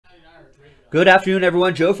Good afternoon,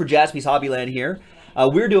 everyone. Joe for Jaspys Hobbyland here.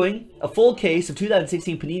 We're doing a full case of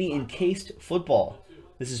 2016 Panini Encased football.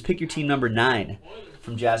 This is pick your team number 9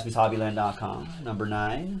 from JaspysHobbyland.com. Number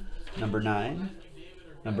 9, number 9,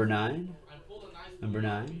 number 9, number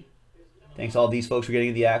 9. Thanks to all these folks for getting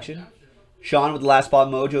into the action. Sean with the last spot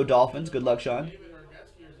mojo, Dolphins. Good luck, Sean.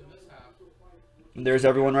 And there's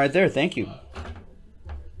everyone right there. Thank you.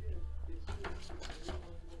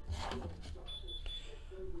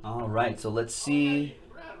 All right, so let's see.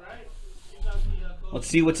 Let's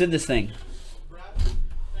see what's in this thing.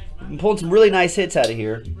 I'm pulling some really nice hits out of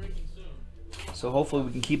here, so hopefully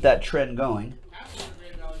we can keep that trend going.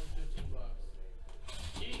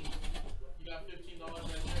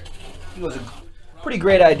 It was a pretty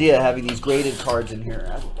great idea having these graded cards in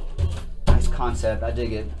here. Nice concept. I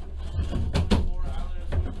dig it.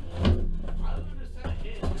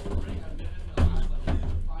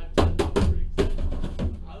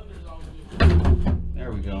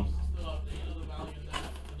 There we go.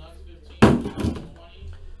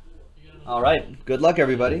 All right. Good luck,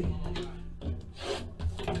 everybody.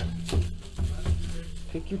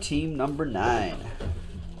 Pick your team number 9.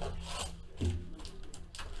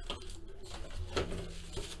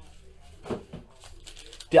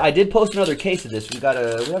 I did post another case of this. We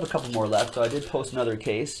have a couple more left, so I did post another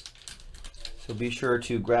case. So be sure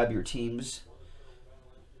to grab your teams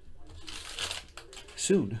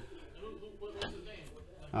soon.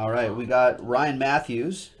 All right, we got Ryan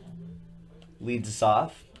Matthews leads us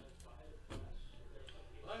off.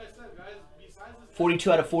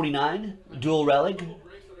 42 out of 49, dual relic.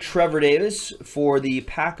 Trevor Davis for the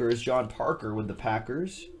Packers. John Parker with the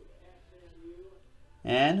Packers.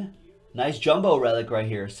 And nice jumbo relic right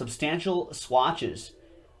here. Substantial swatches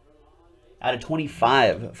out of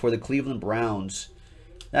 25 for the Cleveland Browns.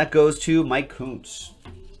 That goes to Mike Kuntz.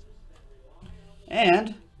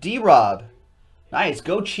 And D-Rob. Nice.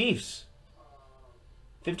 Go Chiefs.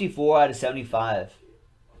 54 out of 75.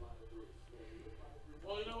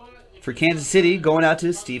 For Kansas City, going out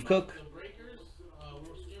to Steve Cook.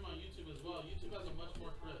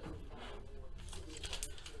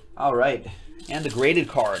 All right. And the graded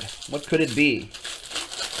card. What could it be?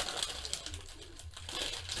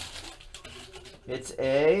 It's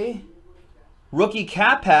a rookie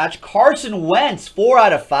cap patch. Carson Wentz, 4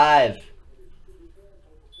 out of 5.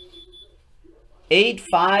 8,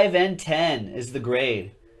 5, and 10 is the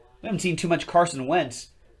grade. We haven't seen too much Carson Wentz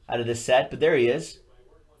out of this set, but there he is.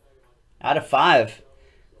 Out of 5.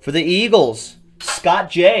 For the Eagles,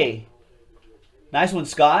 Scott J. Nice one,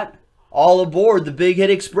 Scott. All aboard the Big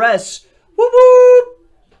Hit Express. Whoop, whoop.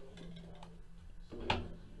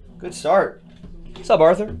 Good start. What's up,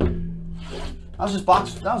 Arthur? That was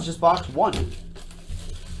just box 1.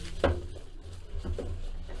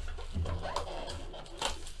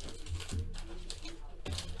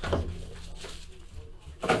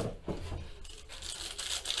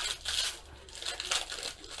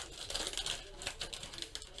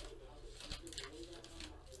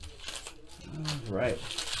 All right.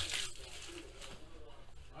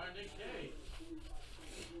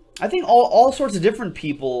 I think all sorts of different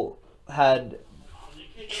people had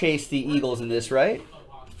chased the Eagles in this, right?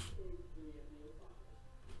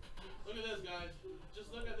 Look at this, guys.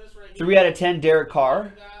 Just look at this right here. 3 out of 10, Derek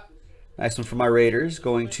Carr. Nice one for my Raiders,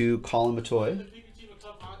 going to Colin Matoy.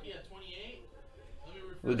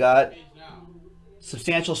 We got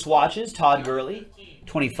substantial swatches, Todd Gurley.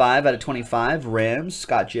 25 out of 25, Rams,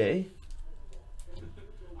 Scott J.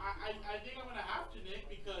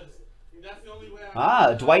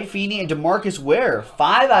 Dwight Feeney and DeMarcus Ware.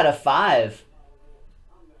 5 out of 5.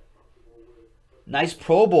 Nice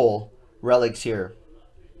Pro Bowl relics here.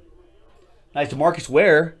 Nice DeMarcus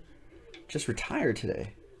Ware. Just retired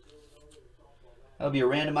today. That'll be a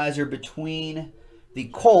randomizer between the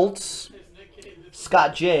Colts,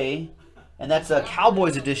 Scott J, and that's a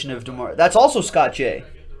Cowboys edition of DeMar. That's also Scott J.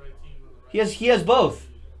 He has both.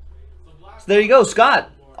 So there you go,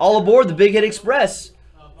 Scott. All aboard the Big Hit Express.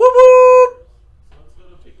 Whoop whoop.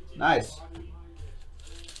 Nice.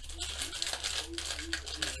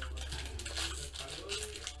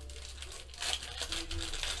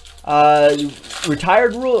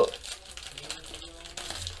 Retired rule?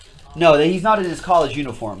 No, he's not in his college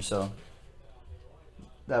uniform, so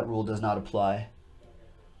that rule does not apply.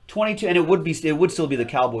 22, and it would still be the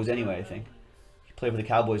Cowboys anyway, I think. He played for the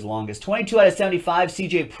Cowboys longest. 22 out of 75,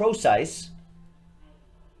 CJ Procise.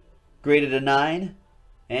 Graded a 9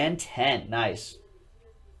 and 10. Nice.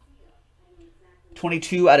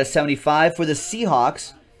 22 out of 75 for the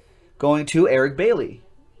Seahawks, going to Eric Bailey.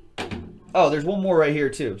 Oh, there's one more right here,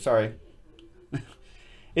 too. Sorry.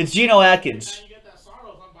 It's Geno Atkins.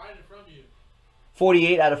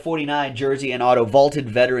 48 out of 49, jersey and auto. Vaulted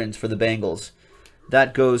veterans for the Bengals.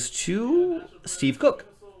 That goes to Steve Cook.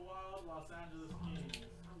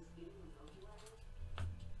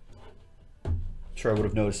 Sure, I would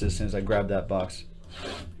have noticed as soon as I grabbed that box.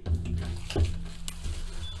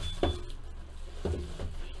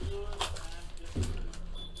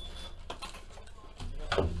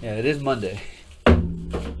 Yeah, it is Monday.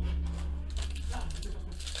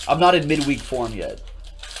 I'm not in midweek form yet.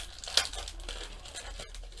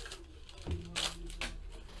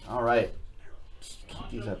 All right.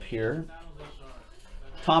 Keep these up here.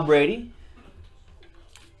 Tom Brady.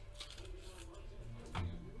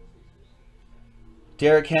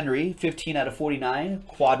 Derrick Henry, 15 out of 49.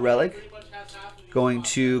 Quad relic. Going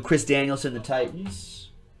to Chris Danielson, the Titans.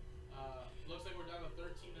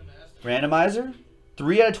 Randomizer.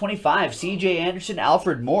 3 out of 25. C.J. Anderson,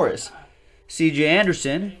 Alfred Morris. C.J.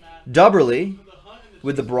 Anderson, Dubberly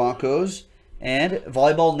with the Broncos. And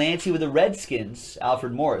Volleyball Nancy with the Redskins,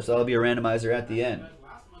 Alfred Morris. That'll be a randomizer at the end.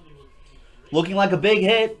 Looking like a big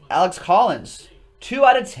hit, Alex Collins. 2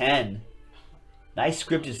 out of 10. Nice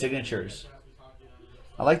scripted signatures.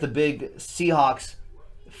 I like the big Seahawks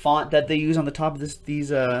font that they use on the top of this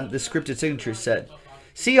scripted signature set.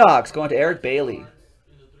 Seahawks going to Eric Bailey.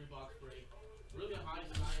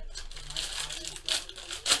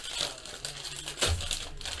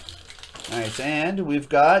 Nice, and we've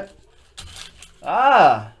got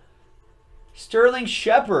Sterling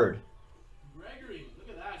Shepard.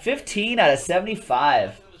 15 out of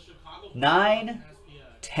 75.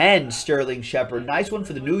 9/10 Sterling Shepard. Nice one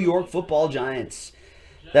for the New York Football Giants.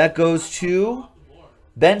 That goes to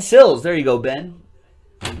Ben Sills. There you go, Ben.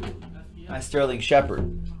 Nice Sterling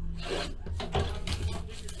Shepard.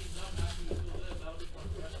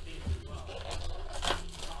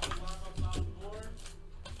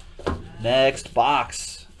 Next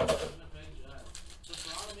box.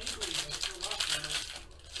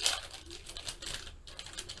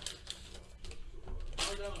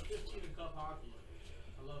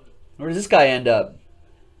 Where does this guy end up?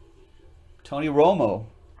 Tony Romo.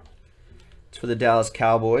 It's for the Dallas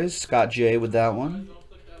Cowboys. Scott J with that one.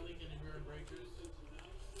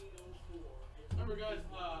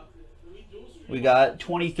 We got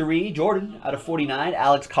 23, Jordan, out of 49.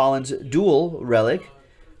 Alex Collins, dual relic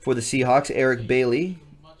for the Seahawks. Eric Bailey.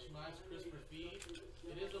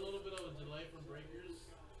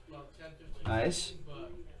 Nice.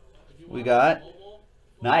 We got,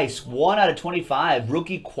 nice, 1 out of 25.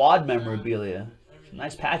 Rookie quad memorabilia. Some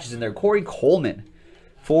nice patches in there. Corey Coleman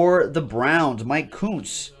for the Browns. Mike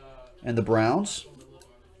Kuntz and the Browns.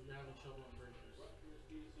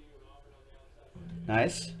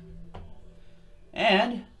 Nice.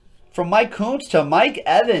 And from Mike Kuntz to Mike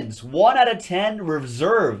Evans, 1 out of 10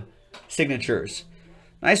 reserve signatures.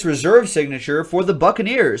 Nice reserve signature for the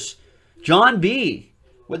Buccaneers. John B.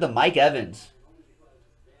 with the Mike Evans.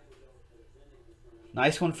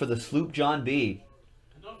 Nice one for the Sloop John B.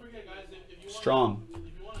 Strong.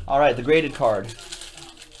 All right, the graded card.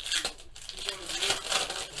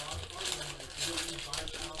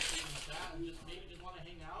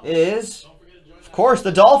 Is, of course,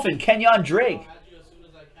 the Dolphin, Kenyon Drake.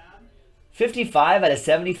 55 out of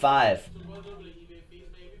 75.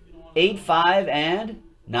 8, 5, and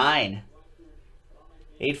 9.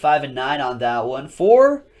 8, 5, and 9 on that one.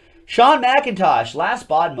 For Sean McIntosh, last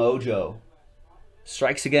spot mojo.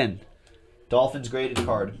 Strikes again. Dolphins graded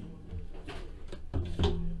card.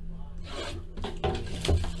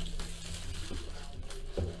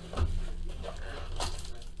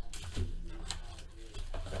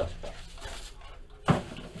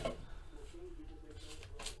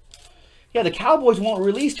 Yeah, the Cowboys won't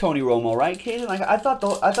release Tony Romo, right, Kaden? Like I thought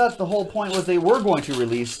the whole point was they were going to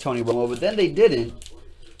release Tony Romo, but then they didn't.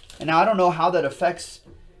 And now I don't know how that affects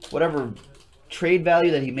whatever trade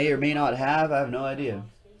value that he may or may not have. I have no idea.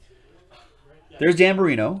 There's Dan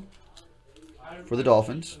Marino for the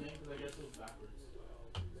Dolphins.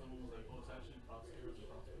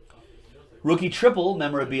 Rookie triple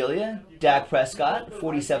memorabilia, Dak Prescott,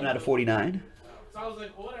 47 out of 49. So I was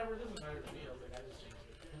like, well, whatever, it doesn't matter to me. I was like, I just changed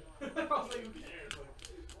it. I was like, who cares?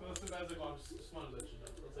 Like, the guy's like, well, I just wanted to let you know.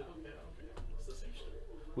 I was like, okay, I don't care. It's the same shit.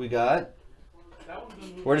 We got,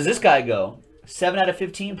 where does this guy go? 7 out of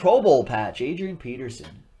 15 Pro Bowl patch, Adrian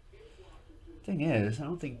Peterson. Thing is, I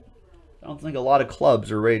don't think a lot of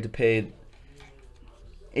clubs are ready to pay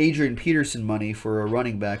Adrian Peterson money for a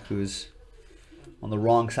running back who's on the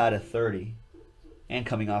wrong side of 30 and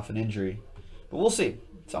coming off an injury. But we'll see.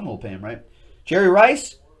 Someone will pay him, right? Jerry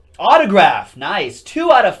Rice, autograph. Nice.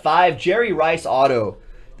 2 out of 5, Jerry Rice auto.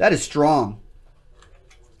 That is strong.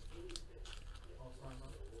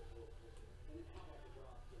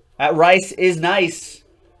 At Rice is nice.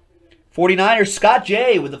 49ers, Scott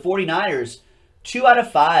J with the 49ers. 2 out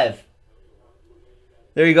of 5.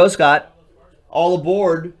 There you go, Scott. All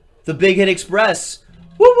aboard the Big Hit Express.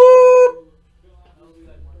 Woo woo!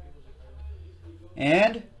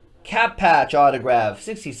 And cap patch autograph.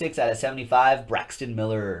 66 out of 75. Braxton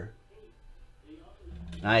Miller.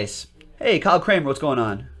 Nice. Hey, Kyle Kramer, what's going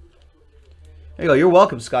on? There you go. You're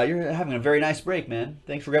welcome, Scott. You're having a very nice break, man.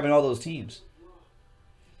 Thanks for grabbing all those teams.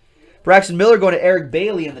 Braxton Miller going to Eric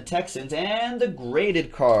Bailey and the Texans. And the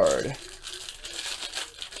graded card.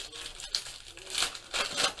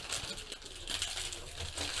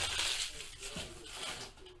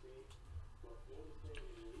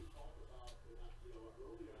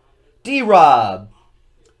 D-Rob.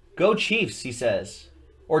 Go Chiefs, he says.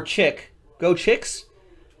 Or Chick. Go Chicks.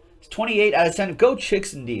 28 out of 70. Go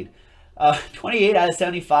Chicks, indeed. 28 out of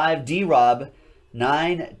 75. D-Rob.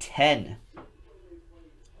 9-10.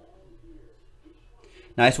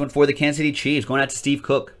 Nice one for the Kansas City Chiefs. Going out to Steve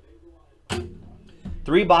Cook.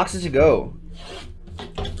 3 boxes to go.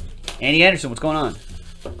 Andy Anderson, what's going on?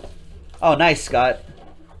 Oh, nice, Scott.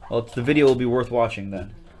 Well, the video will be worth watching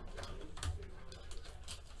then.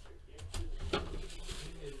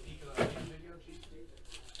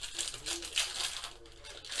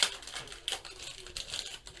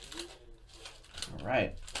 All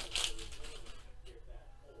right.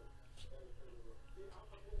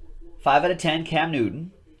 5 out of 10, Cam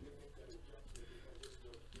Newton.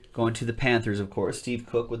 Going to the Panthers, of course. Steve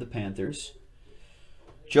Cook with the Panthers.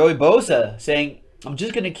 Joey Bosa saying, I'm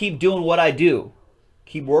just going to keep doing what I do.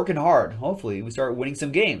 Keep working hard. Hopefully, we start winning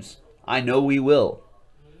some games. I know we will.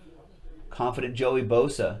 Confident Joey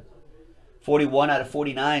Bosa. 41 out of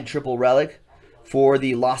 49, triple relic for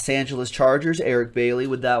the Los Angeles Chargers. Eric Bailey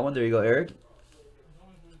with that one. There you go, Eric.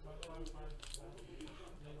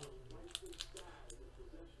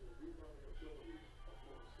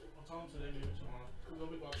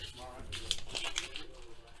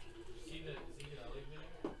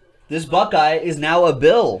 This Buckeye is now a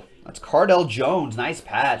Bill. That's Cardell Jones. Nice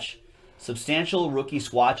patch. Substantial rookie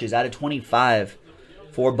swatches out of 25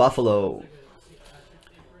 for Buffalo.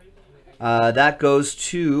 That goes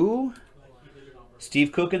to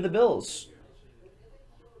Steve Cook and the Bills.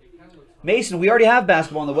 Mason, we already have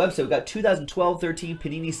basketball on the website. We've got 2012-13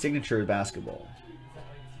 Panini Signature basketball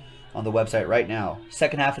on the website right now.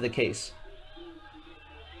 Second half of the case.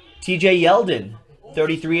 TJ Yeldon.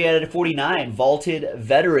 33 out of 49, vaulted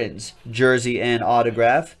veterans jersey and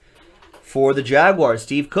autograph for the Jaguars,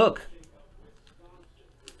 Steve Cook.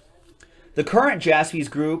 The current Jaspys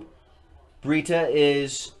group, Brita,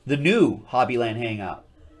 is the new Hobbyland Hangout.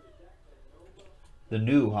 The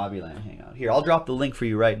new Hobbyland Hangout. Here, I'll drop the link for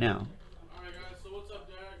you right now. Alright guys, so what's up,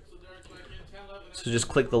 Derek? So Derek's back in 10, 11. So just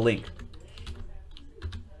click the link.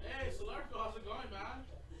 Hey, Solarco, how's it going, man?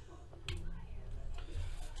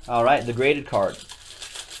 All right, the graded card.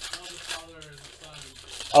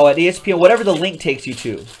 Oh, at ESPN, whatever the link takes you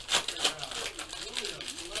to.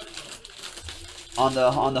 On the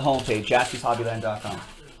homepage, JaspysHobbyland.com.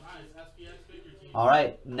 All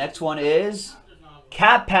right, next one is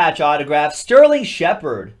cap patch autograph, Sterling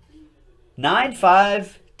Shepard.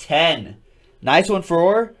 9/5/10. Nice one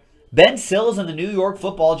for Ben Sills and the New York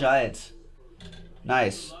Football Giants.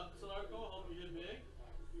 Nice.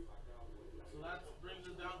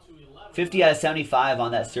 50 out of 75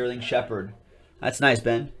 on that Sterling Shepard. That's nice,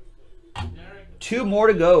 Ben. 2 more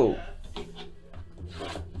to go.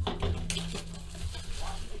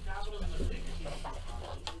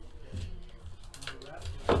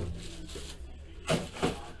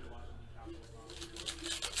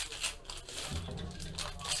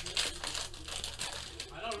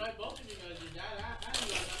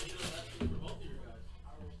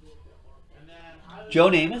 Joe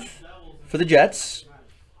Namath for the Jets.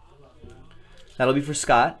 That'll be for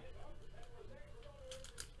Scott.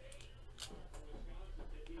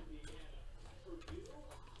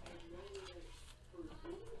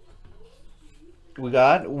 We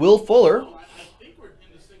got Will Fuller.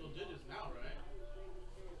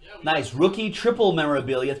 Nice. Rookie triple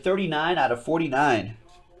memorabilia. 39 out of 49.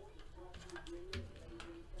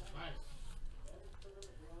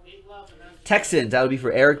 Texans. That would be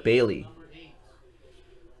for Eric Bailey.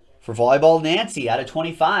 For volleyball, Nancy out of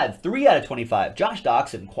 25. 3 out of 25. Josh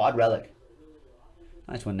Doxson. Quad relic.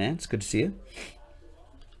 Nice one, Nance. Good to see you.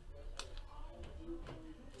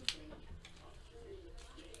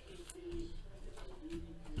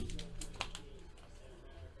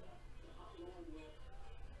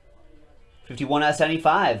 $51 out of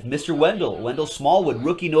 75. Mr. Wendell. Wendell Smallwood.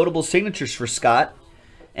 Rookie notable signatures for Scott.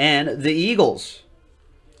 And the Eagles.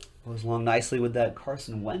 Goes along nicely with that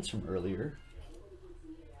Carson Wentz from earlier.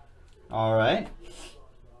 All right.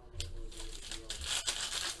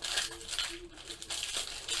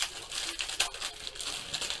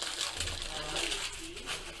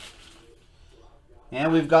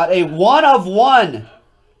 And we've got a 1/1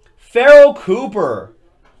 Farrell Cooper.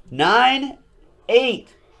 9/8.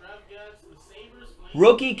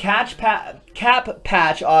 Rookie cap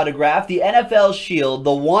patch autograph. The NFL Shield.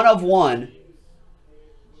 The 1/1.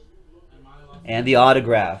 And the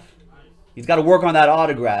autograph. He's got to work on that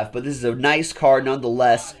autograph, but this is a nice card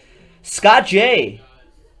nonetheless. Scott J.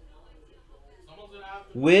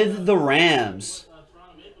 with the Rams.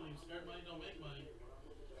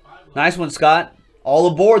 Nice one, Scott. All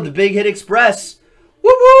aboard the Big Hit Express.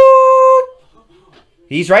 Woo woo!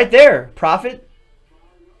 He's right there. Profit.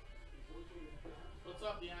 What's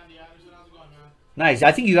up, Andy Anderson? How's it going, man? Nice.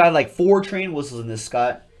 I think you got like 4 train whistles in this,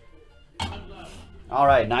 Scott. All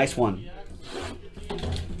right, nice one.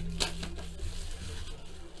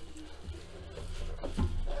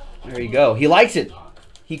 There you go. He likes it.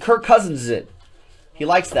 He Kirk Cousins it. He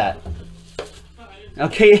likes that.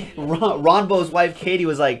 Okay, Ronbo's wife Katie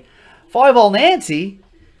was like, Volleyball Nancy?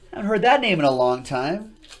 I haven't heard that name in a long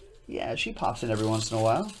time. Yeah, she pops in every once in a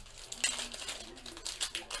while.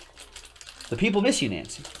 The people miss you,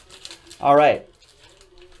 Nancy. All right.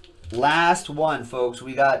 Last one, folks.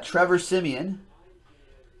 We got Trevor Siemian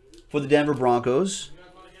for the Denver Broncos.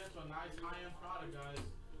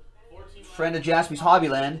 Friend of Jaspys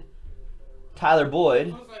Hobbyland, Tyler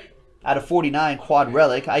Boyd, out of 49, quad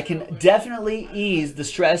relic. I can definitely ease the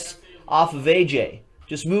stress off of AJ.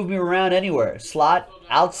 Just move me around anywhere. Slot,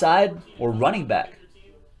 outside, or running back.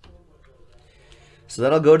 So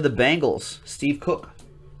that'll go to the Bengals. Steve Cook.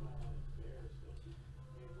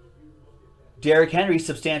 Derrick Henry,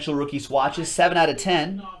 substantial rookie swatches, 7 out of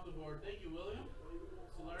 10.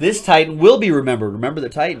 This Titan will be remembered. Remember the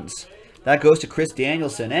Titans. That goes to Chris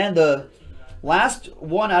Danielson. And the last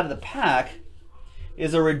one out of the pack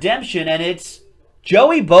is a redemption, and it's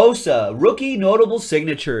Joey Bosa, rookie notable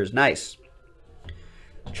signatures. Nice.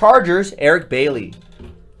 Chargers, Eric Bailey.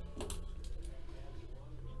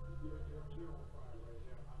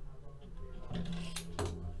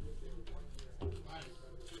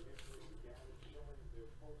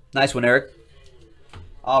 Nice one, Eric.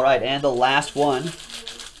 All right, and the last one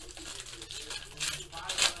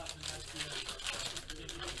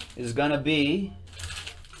is going to be,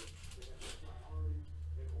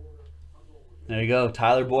 there you go,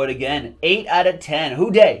 Tyler Boyd again. 8 out of 10.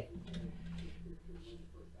 Who day?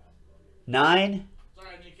 9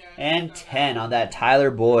 and 10 on that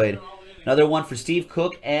Tyler Boyd. Another one for Steve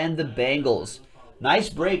Cook and the Bengals. Nice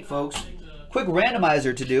break, folks. Quick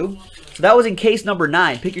randomizer to do. So that was in case number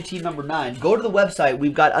 9. Pick your team number 9. Go to the website.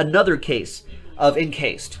 We've got another case of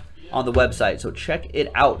Encased on the website. So check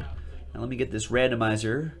it out. Now let me get this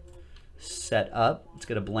randomizer set up. Let's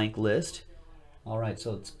get a blank list. All right,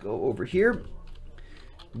 so let's go over here.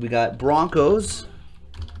 We got Broncos.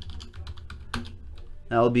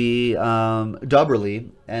 That'll be Dubberly,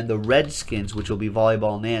 and the Redskins, which will be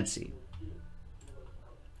Volleyball Nancy.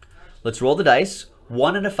 Let's roll the dice.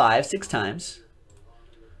 1 and a 5, 6 times.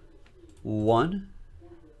 1,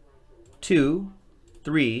 2,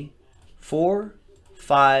 3, 4,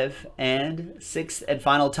 5, and 6. And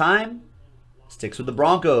final time. Sticks with the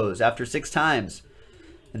Broncos after 6 times.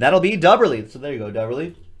 And that'll be Dubberly. So there you go,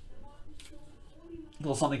 Dubberly. A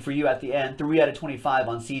little something for you at the end. 3 out of 25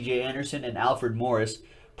 on C.J. Anderson and Alfred Morris.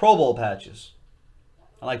 Pro Bowl patches.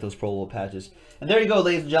 I like those Pro Bowl patches. And there you go,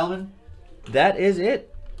 ladies and gentlemen. That is it.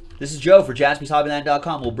 This is Joe for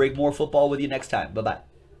JaspysHobbyland.com. We'll break more football with you next time. Bye-bye.